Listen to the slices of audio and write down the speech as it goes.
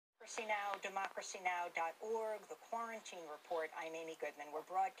DemocracyNow, democracynow.org, the Quarantine Report. I'm Amy Goodman. We're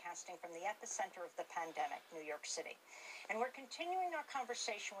broadcasting from the epicenter of the pandemic, New York City. And we're continuing our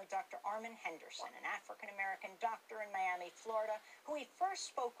conversation with Dr. Armen Henderson, an African-American doctor in Miami, Florida, who we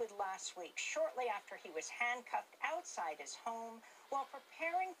first spoke with last week, shortly after he was handcuffed outside his home while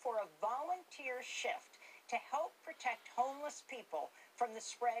preparing for a volunteer shift to help protect homeless people from the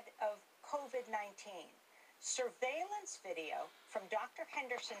spread of COVID-19. Surveillance video from Dr.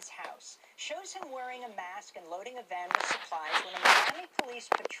 Henderson's house shows him wearing a mask and loading a van with supplies when a Miami police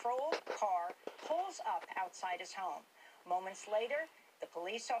patrol car pulls up outside his home. Moments later, the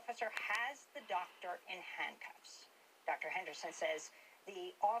police officer has the doctor in handcuffs. Dr. Henderson says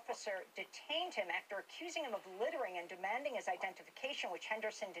the officer detained him after accusing him of littering and demanding his identification, which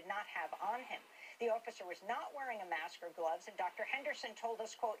Henderson did not have on him. The officer was not wearing a mask or gloves, and Dr. Henderson told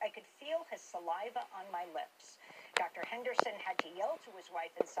us, quote, "I could feel his saliva on my lips." Dr. Henderson had to yell to his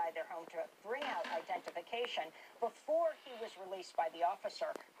wife inside their home to bring out identification before he was released by the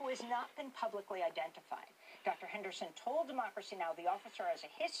officer, who has not been publicly identified. Dr. Henderson told Democracy Now! The officer has a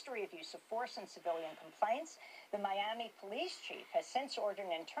history of use of force in civilian complaints. The Miami police chief has since ordered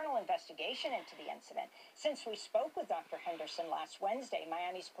an internal investigation into the incident. Since we spoke with Dr. Henderson last Wednesday,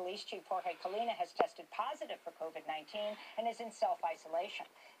 Miami's police chief Jorge Colina has tested positive for COVID-19 and is in self-isolation.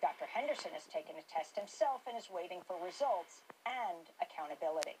 Dr. Henderson has taken a test himself and is waiting for results and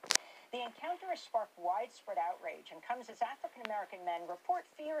accountability. The encounter has sparked widespread outrage and comes as African-American men report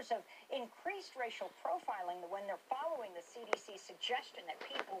fears of increased racial profiling when they're following the CDC's suggestion that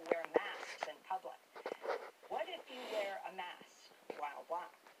people wear masks in public. What if you wear a mask while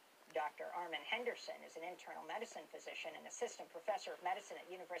black? Dr. Armen Henderson is an internal medicine physician and assistant professor of medicine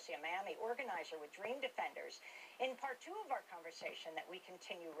at University of Miami, organizer with Dream Defenders. In part two of our conversation that we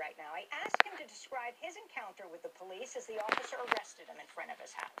continue right now, I asked him to describe his encounter with the police as the officer arrested him in front of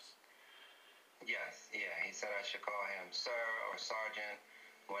his house. Yes, yeah, he said I should call him sir or sergeant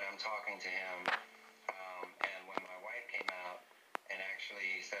when I'm talking to him. And when my wife came out and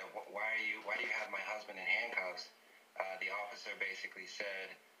actually said, why do you have my husband in handcuffs? The officer basically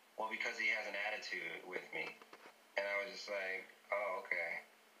said, well, because he has an attitude with me. And I was just like, oh, okay.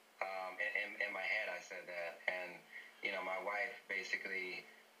 In my head, I said that. And, you know, my wife basically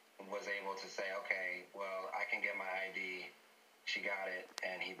was able to say, okay, well, I can get my ID. She got it,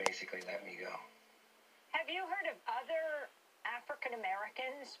 and he basically let me go. Have you heard of other African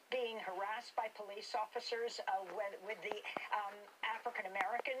Americans being harassed by police officers with the African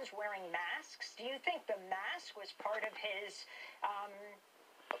Americans wearing masks? Do you think the mask was part of his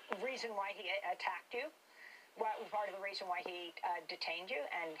reason why he attacked you? Part of the reason why he detained you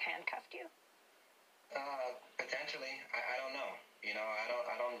and handcuffed you? Potentially, I don't know. You know, I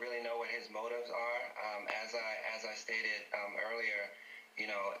don't really know what his motives are. As I stated earlier, you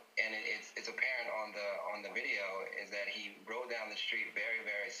know, and it's apparent on the video is that he rode down the street very,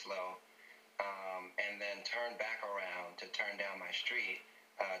 very slow, and then turned back around to turn down my street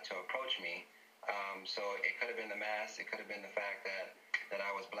to approach me. So it could have been the mask. It could have been the fact that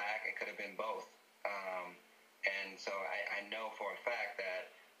I was black. It could have been both. And so I know for a fact that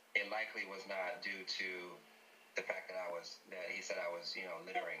it likely was not due to the fact that he said I was, you know,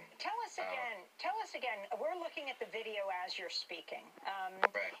 littering. Tell us again. We're looking at the video as you're speaking.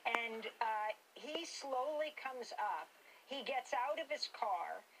 Right. And he slowly comes up. He gets out of his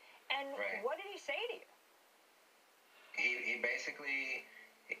car. And right. What did he say to you? He basically,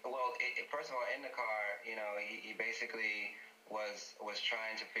 well, first of all, in the car, you know, he basically was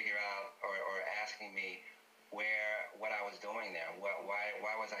trying to figure out or asking me what I was doing there,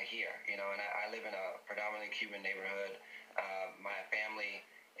 why was I here, you know, and I live in a predominantly Cuban neighborhood. My family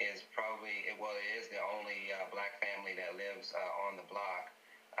is probably, it is the only black family that lives on the block.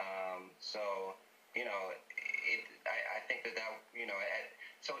 So, you know, I think that, you know,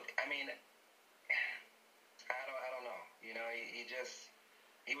 so, I mean, I don't know, you know,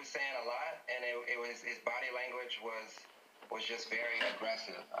 he was saying a lot, and it was, his body language was just very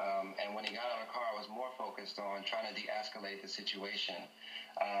aggressive. And when he got out of the car, I was more focused on trying to de-escalate the situation,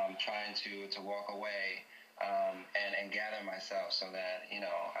 trying to walk away and gather myself so that, you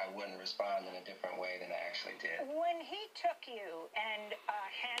know, I wouldn't respond in a different way than I actually did. When he took you and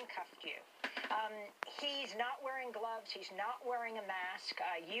handcuffed you, he's not wearing gloves, he's not wearing a mask,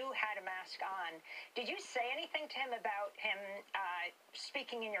 you had a mask on. Did you say anything to him about him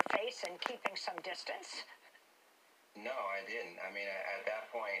speaking in your face and keeping some distance? No, I didn't. I mean, at that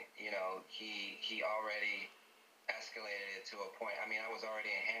point, you know, he already escalated it to a point. I mean, I was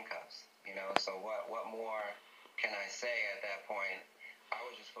already in handcuffs, you know, so what more can I say at that point? I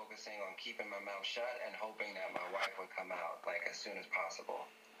was just focusing on keeping my mouth shut and hoping that my wife would come out, like, as soon as possible.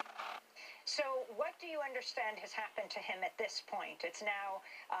 what do you understand has happened to him at this point? It's now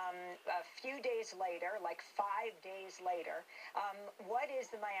a few days later, like 5 days later. What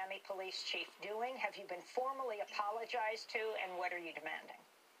is the Miami police chief doing? Have you been formally apologized to, and what are you demanding?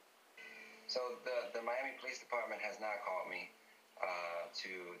 So the Miami Police Department has not called me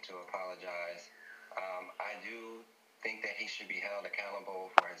to apologize. I do think that he should be held accountable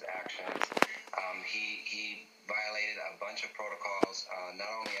for his actions. He violated a bunch of protocols,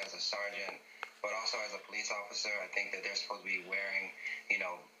 not only as a sergeant, but also as a police officer. I think that they're supposed to be wearing,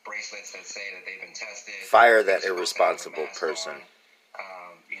 bracelets that say that they've been tested. Fire that irresponsible person.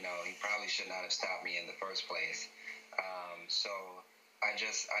 He probably should not have stopped me in the first place. So I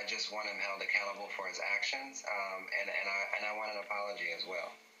just want him held accountable for his actions, and I want an apology as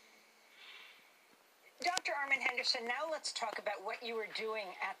well. Dr. Armen Henderson, now let's talk about what you were doing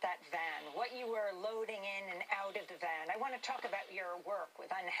at that van, what you were loading in and out of the van. I want to talk about your work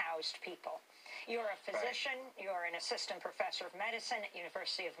with unhoused people. You're a physician. Right. You're an assistant professor of medicine at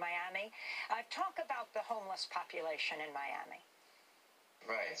University of Miami. Talk about the homeless population in Miami.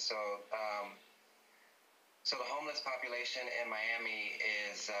 Right. So the homeless population in Miami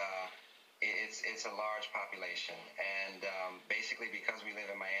is it's a large population, and basically because we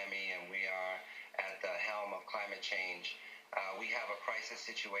live in Miami and we are at the helm of climate change, we have a crisis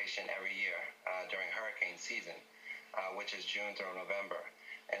situation every year during hurricane season, which is June through November.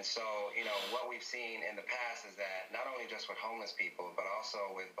 And so, what we've seen in the past is that not only just with homeless people, but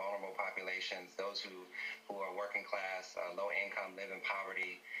also with vulnerable populations, those who are working class, low income, live in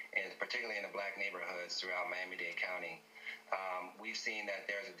poverty, and particularly in the black neighborhoods throughout Miami-Dade County, we've seen that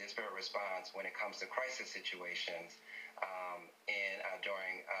there's a disparate response when it comes to crisis situations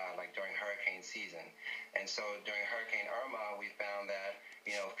during hurricane season. And so during Hurricane Irma, we found that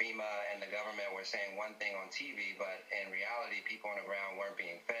FEMA and the government were saying one thing on TV, but in reality, people on the ground weren't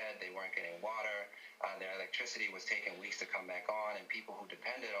being fed, they weren't getting water, their electricity was taking weeks to come back on, and people who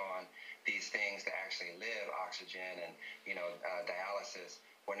depended on these things to actually live, oxygen and dialysis,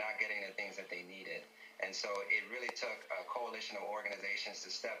 were not getting the things that they needed. And so it really took a coalition of organizations to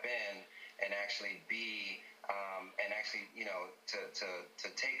step in and actually be to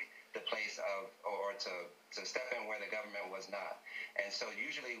take the place of, or to step in where the government was not. And so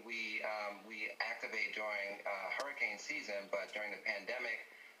usually we activate during hurricane season, but during the pandemic,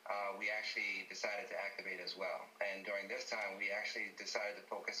 we actually decided to activate as well. And during this time, we actually decided to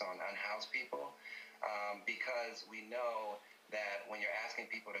focus on unhoused people because we know that when you're asking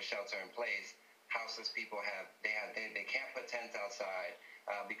people to shelter in place, houseless people they can't put tents outside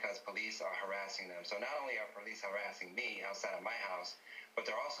because police are harassing them. So not only are police harassing me outside of my house, but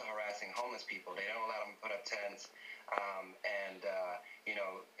they're also harassing homeless people. They don't allow them to put up tents, and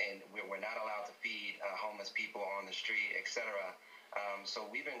we're not allowed to feed homeless people on the street, etc. So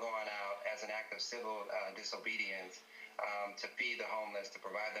we've been going out as an act of civil disobedience to feed the homeless, to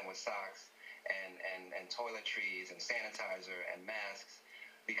provide them with socks and toiletries and sanitizer and masks,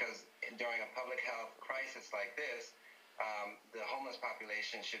 because during a public health crisis like this, the homeless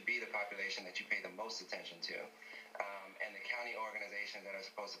population should be the population that you pay the most attention to. And the county organizations that are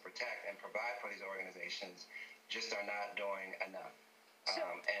supposed to protect and provide for these organizations just are not doing enough,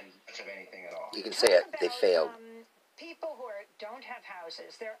 and much of anything at all. You can say it, they failed. People who don't have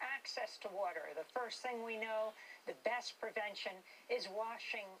houses, their access to water, the first thing we know, the best prevention is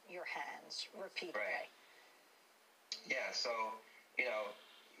washing your hands repeatedly. Right. Yeah, so,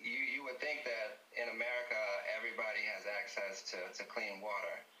 you would think that in America, everybody has access to clean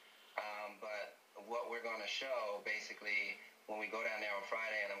water. But what we're going to show, basically, when we go down there on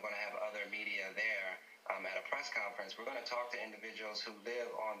Friday, and I'm going to have other media there at a press conference, we're going to talk to individuals who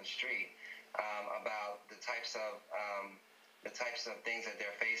live on the street about the types of things that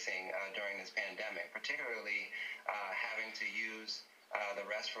they're facing during this pandemic, particularly having to use the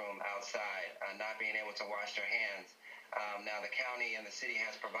restroom outside, not being able to wash their hands. Now, the county and the city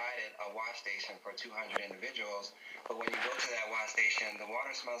has provided a wash station for 200 individuals, but when you go to that wash station, the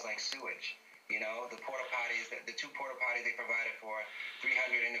water smells like sewage. The porta potties, the 2 porta potties they provided for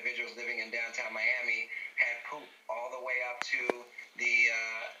 300 individuals living in downtown Miami had poop all the way up to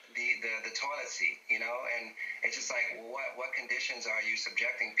the toilet seat, and it's just like, what conditions are you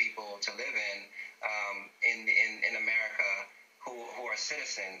subjecting people to live in America who are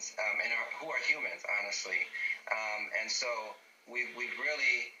citizens and who are humans, honestly. And so we've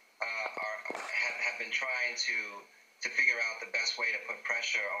really have been trying to figure out the best way to put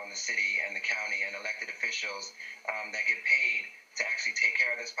pressure on the city and the county and elected officials that get paid to actually take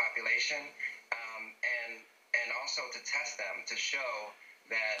care of this population, and also to test them to show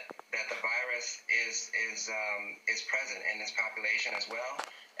that the virus is present in this population as well,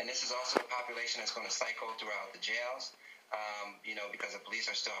 And this is also a population that's going to cycle throughout the jails. Because the police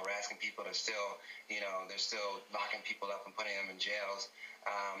are still harassing people, they're still locking people up and putting them in jails.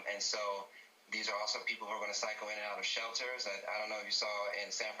 And so these are also people who are going to cycle in and out of shelters. I don't know if you saw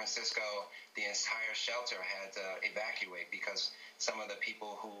in San Francisco, the entire shelter had to evacuate because some of the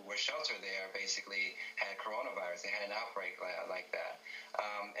people who were sheltered there basically had coronavirus. They had an outbreak like that.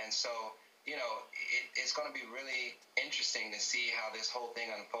 And so, it's going to be really interesting to see how this whole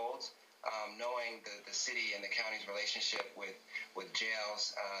thing unfolds. Knowing the city and the county's relationship with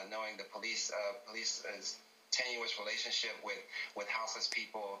jails, knowing the police's tenuous relationship with houseless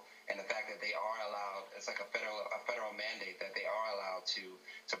people, and the fact that they are allowed, it's like a federal mandate that they are allowed to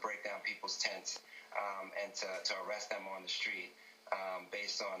break down people's tents and to arrest them on the street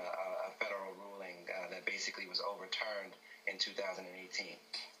based on a federal ruling that basically was overturned in 2018.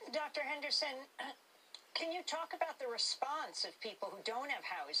 Dr. Henderson, can you talk about the response of people who don't have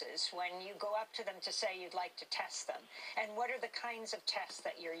houses when you go up to them to say you'd like to test them? And what are the kinds of tests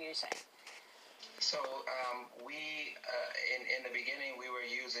that you're using? So in the beginning, we were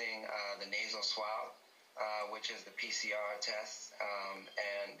using the nasal swab, which is the PCR test.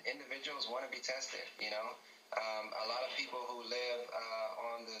 And individuals want to be tested, A lot of people who live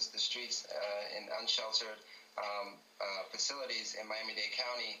on the streets in unsheltered facilities in Miami-Dade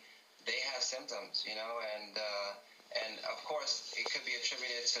County, they have symptoms, and of course it could be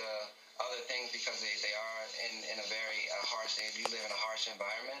attributed to other things because they are in a very they do live in a harsh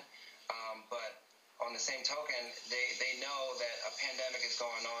environment. But on the same token, they know that a pandemic is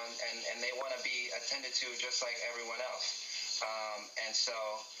going on and they want to be attended to just like everyone else. And so,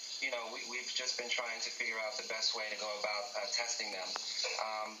 we've just been trying to figure out the best way to go about testing them.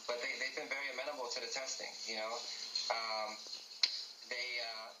 But they've been very amenable to the testing,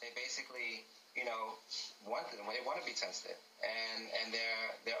 They basically, they want to be tested, and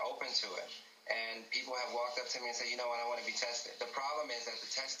they're open to it. And people have walked up to me and said, I want to be tested. The problem is that the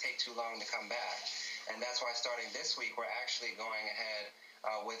tests take too long to come back, and that's why starting this week we're actually going ahead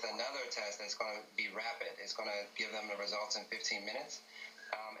with another test that's going to be rapid. It's going to give them the results in 15 minutes,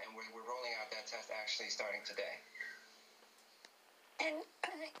 and we're rolling out that test actually starting today. And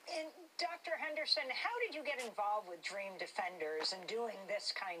Dr. Henderson, how did you get involved with Dream Defenders and doing this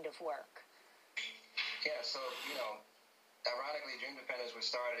kind of work? Yeah, so, ironically, Dream Defenders was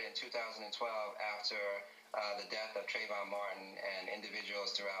started in 2012 after the death of Trayvon Martin, and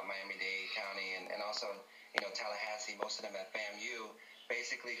individuals throughout Miami-Dade County and also, Tallahassee, most of them at FAMU,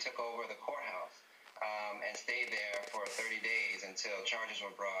 basically took over the courthouse and stayed there for 30 days until charges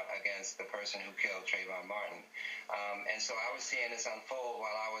were brought against the person who killed Trayvon Martin. And so I was seeing this unfold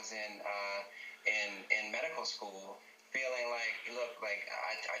while I was in medical school, feeling like, look, like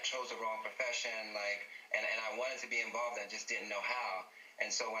I chose the wrong profession, and I wanted to be involved, I just didn't know how. And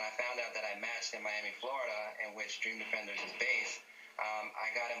so when I found out that I matched in Miami, Florida, in which Dream Defenders is based,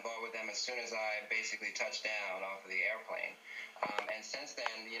 I got involved with them as soon as I basically touched down off of the airplane. And since then,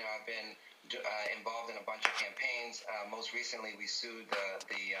 I've been involved in a bunch of campaigns. Most recently, we sued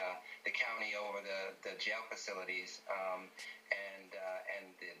the county over the jail facilities and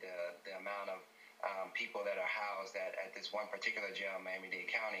the amount of people that are housed at this one particular jail in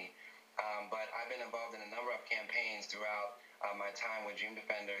Miami-Dade County. But I've been involved in a number of campaigns throughout my time with Dream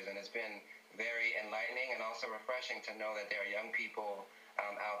Defenders, and it's been very enlightening and also refreshing to know that there are young people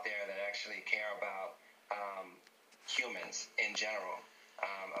out there that actually care about humans in general,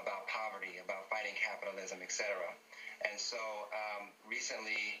 about poverty, about fighting capitalism, etc. And so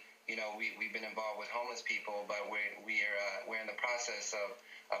recently, we've been involved with homeless people, but we're in the process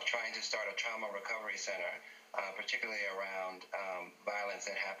of trying to start a trauma recovery center, particularly around violence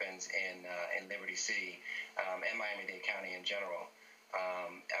that happens in Liberty City and Miami-Dade County in general.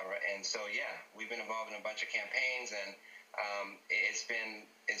 And so, we've been involved in a bunch of campaigns, and it's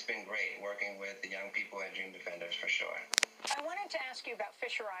been great working with the young people at Dream Defenders for sure. I wanted to ask you about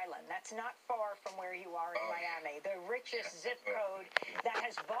Fisher Island. That's not far from where you are in Miami, the richest zip code that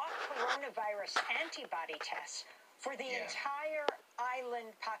has bought coronavirus antibody tests for the entire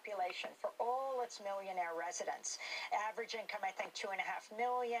island population, for all its millionaire residents. Average income, I think, $2.5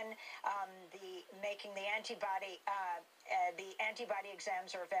 million. Making the antibody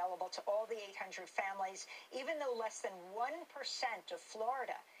exams are available to all the 800 families, even though less than 1% of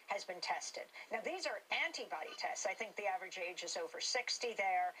Florida has been tested. Now, these are antibody tests. I think the average age is over 60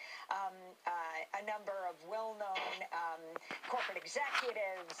 there. A number of well-known corporate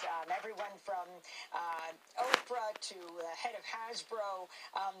executives, everyone from Oprah to the head of Hasbro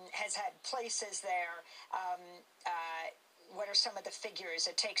has had places there. what are some of the figures?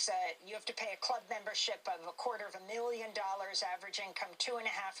 It takes you have to pay a club membership of $250,000, average income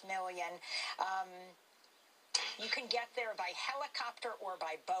 $2.5 million. You can get there by helicopter or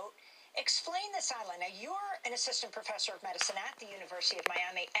by boat. Explain this island. Now, you're an assistant professor of medicine at the University of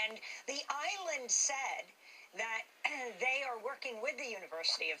Miami, and the island said that they are working with the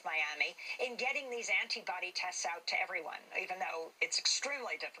University of Miami in getting these antibody tests out to everyone, even though it's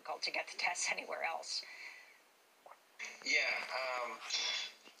extremely difficult to get the tests anywhere else. Yeah.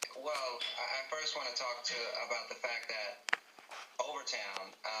 Well, I first want to talk about the fact that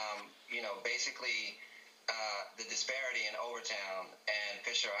Overtown, basically the disparity in Overtown and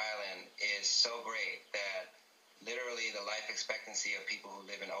Fisher Island is so great that literally the life expectancy of people who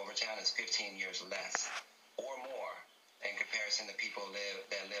live in Overtown is 15 years less or more in comparison to people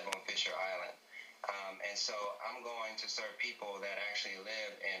that live on Fisher Island. And so I'm going to serve people that actually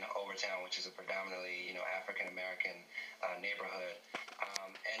live in Overtown, which is a predominantly, African-American neighborhood.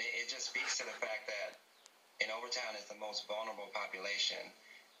 And it just speaks to the fact that in Overtown is the most vulnerable population.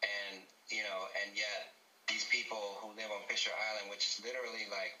 And yet these people who live on Fisher Island, which is literally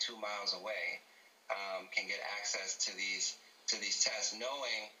like 2 miles away, can get access to these tests,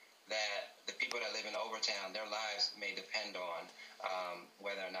 knowing that the people that live in Overtown, their lives may depend on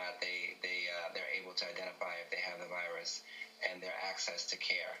whether or not they're able to identify if they have the virus and their access to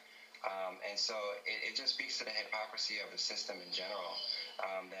care. And so it just speaks to the hypocrisy of the system in general,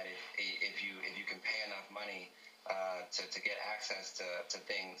 that if you can pay enough money to get access to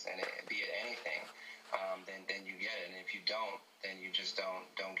things, and be it anything, then you get it. And if you don't, then you just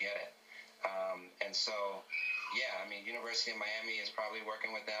don't get it. And so, yeah, I mean, University of Miami is probably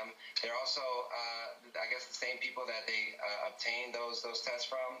working with them. They're also, I guess, the same people that they obtained those tests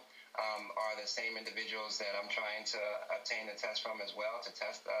from are the same individuals that I'm trying to obtain the test from as well, to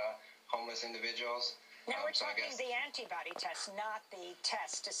test homeless individuals. Now we're talking the antibody test, not the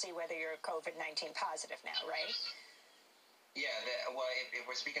test to see whether you're COVID-19 positive now, right? Yeah, well, if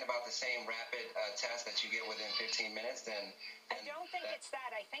we're speaking about the same rapid test that you get within 15 minutes, then I don't think it's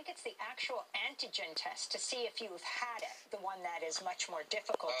that. I think it's the actual antigen test to see if you've had it, the one that is much more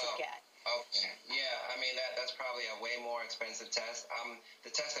difficult to get. Okay. Yeah, I mean, that's probably a way more expensive test.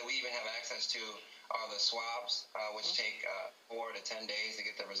 The tests that we even have access to are the swabs, which take 4 to 10 days to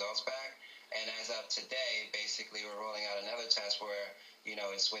get the results back. And as of today, basically, we're rolling out another test where,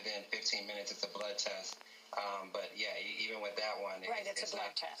 it's within 15 minutes. It's a blood test. But yeah, even with that one, right, it's a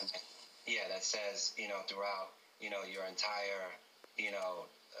blood test. Yeah, that says, throughout, your entire,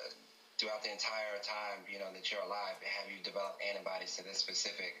 throughout the entire time, that you're alive, have you developed antibodies to this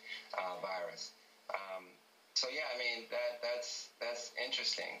specific virus? So yeah, I mean, that's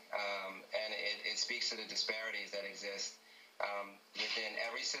interesting, and it speaks to the disparities that exist within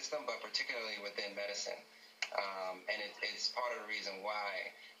every system, but particularly within medicine. And it's part of the reason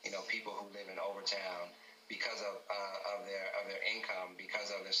why, people who live in Overtown, because of their income, because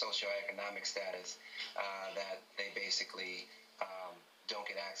of their socioeconomic status, that they basically don't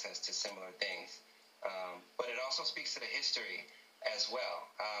get access to similar things. But it also speaks to the history as well.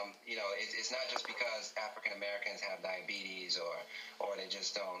 It's not just because African Americans have diabetes or they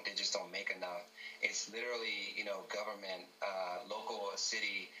just don't make enough. It's literally, government, local,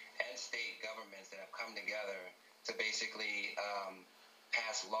 city, and state governments that have come together to basically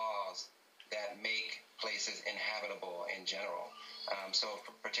pass laws that make places inhabitable in general. So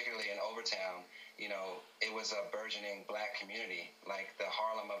particularly in Overtown, it was a burgeoning black community, like the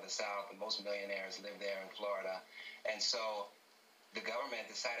Harlem of the South. Most millionaires live there in Florida. And so the government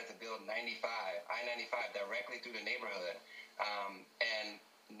decided to build I-95 directly through the neighborhood. And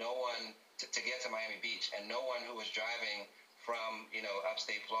no one, to get to Miami Beach, and no one who was driving from,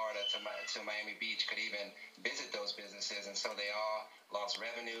 upstate Florida to Miami Beach could even visit those businesses. And so they all lost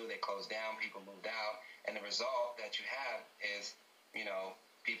revenue, they closed down, people moved out. And the result that you have is,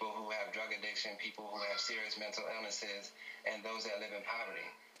 people who have drug addiction, people who have serious mental illnesses, and those that live in poverty.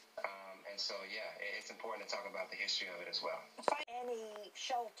 And so, yeah, it's important to talk about the history of it as well. Any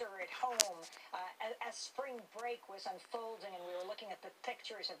shelter at home, as spring break was unfolding and we were looking at the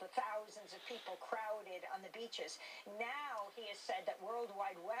pictures of the thousands of people crowded on the beaches, now he has said that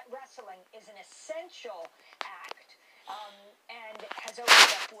worldwide wrestling is an essential act, and has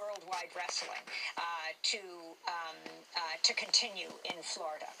opened up worldwide wrestling to continue in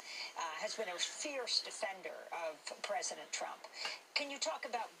Florida. Has been a fierce defender of President Trump. Can you talk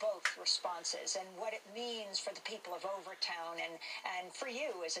about both responses and what it means for the people of Overtown and for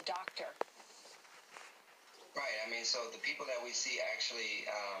you as a doctor? Right. I mean, so the people that we see actually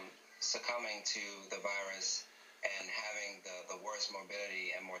succumbing to the virus and having the worst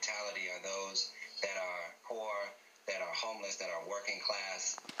morbidity and mortality are those that are poor, that are homeless, that are working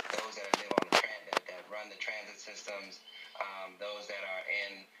class, those that live on the that run the transit systems, those that are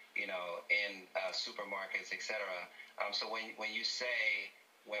in supermarkets, etc. So when you say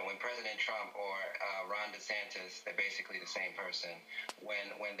when President Trump or Ron DeSantis, they're basically the same person.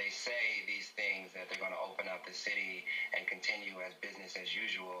 When they say these things that they're going to open up the city and continue as business as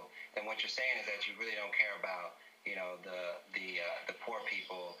usual, then what you're saying is that you really don't care about the poor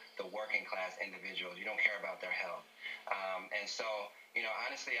people, the working class individuals. You don't care about their health. And so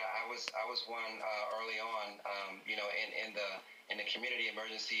honestly, I was one early on. In the community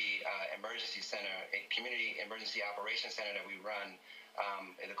emergency center, a community emergency operations center that we run.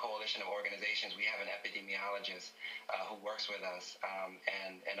 In the coalition of organizations, we have an epidemiologist who works with us,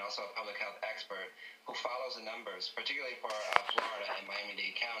 and also a public health expert who follows the numbers, particularly for Florida and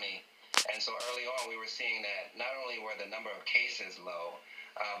Miami-Dade County. And so early on, we were seeing that not only were the number of cases low,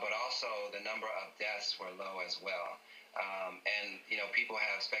 but also the number of deaths were low as well. And people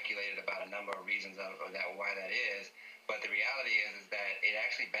have speculated about a number of reasons of that, why that is. But the reality is that it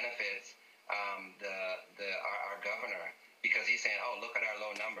actually benefits our governor, because he's saying, oh, look at our low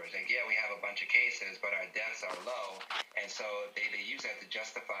numbers. Like, yeah, we have a bunch of cases, but our deaths are low. And so they use that to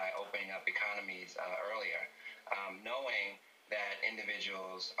justify opening up economies earlier, knowing that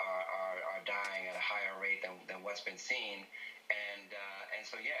individuals are dying at a higher rate than what's been seen. And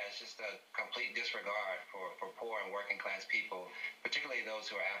so, yeah, it's just a complete disregard for poor and working class people, particularly those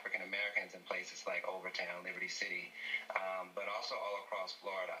who are African Americans in places like Overtown, Liberty City, but also all across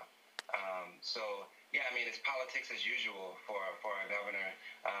Florida. So, yeah, I mean, it's politics as usual for our governor,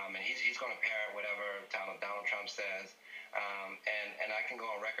 and he's going to parrot whatever Donald Trump says. And I can go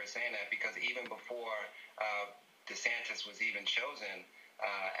on record saying that, because even before DeSantis was even chosen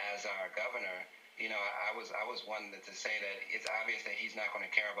as our governor, I was one to say that it's obvious that he's not going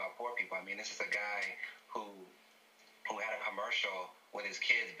to care about poor people. I mean, this is a guy who had a commercial with his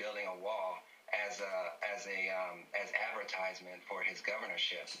kids building a wall as advertisement for his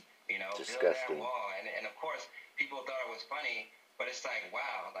governorship. Build that wall, and of course people thought it was funny, but it's like,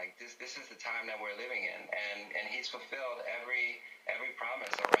 wow, like this is the time that we're living in, and he's fulfilled every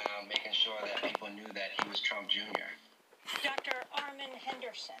promise around making sure that people knew that he was Trump Jr. Dr. Armen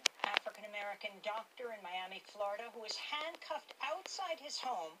Henderson, African-American doctor in Miami, Florida, who was handcuffed outside his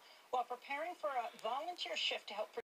home while preparing for a volunteer shift to help